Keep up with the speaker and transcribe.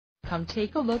Come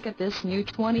take a look at this new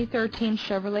 2013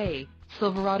 Chevrolet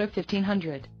Silverado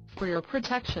 1500. For your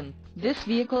protection, this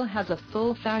vehicle has a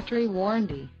full factory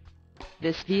warranty.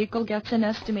 This vehicle gets an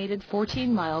estimated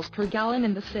 14 miles per gallon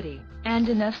in the city, and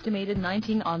an estimated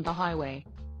 19 on the highway.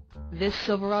 This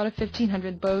Silverado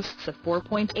 1500 boasts a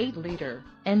 4.8-liter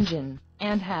engine,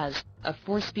 and has a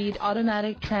 4-speed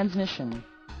automatic transmission.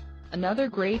 Another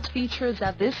great feature is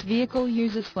that this vehicle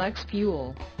uses flex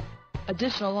fuel.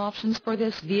 Additional options for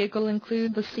this vehicle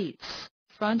include the seats,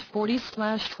 front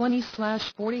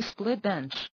 40/20/40 split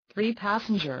bench,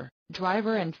 3-passenger,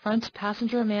 driver and front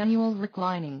passenger manual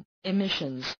reclining,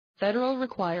 emissions, federal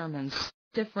requirements,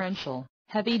 differential,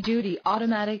 heavy-duty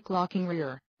automatic locking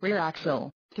rear axle,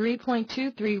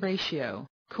 3.23 ratio,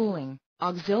 cooling,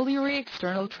 auxiliary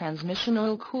external transmission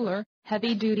oil cooler,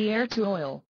 heavy-duty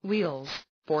air-to-oil, wheels,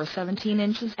 417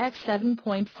 inches x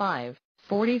 7.5,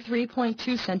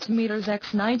 43.2 centimeters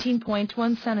x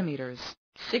 19.1 centimeters,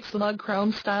 6-lug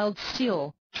chrome-styled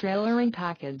steel, trailering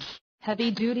package,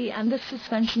 heavy-duty and the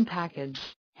suspension package,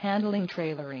 handling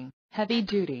trailering,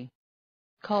 heavy-duty.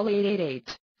 Call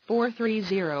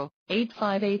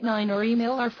 888-430-8589 or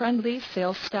email our friendly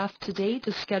sales staff today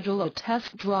to schedule a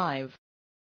test drive.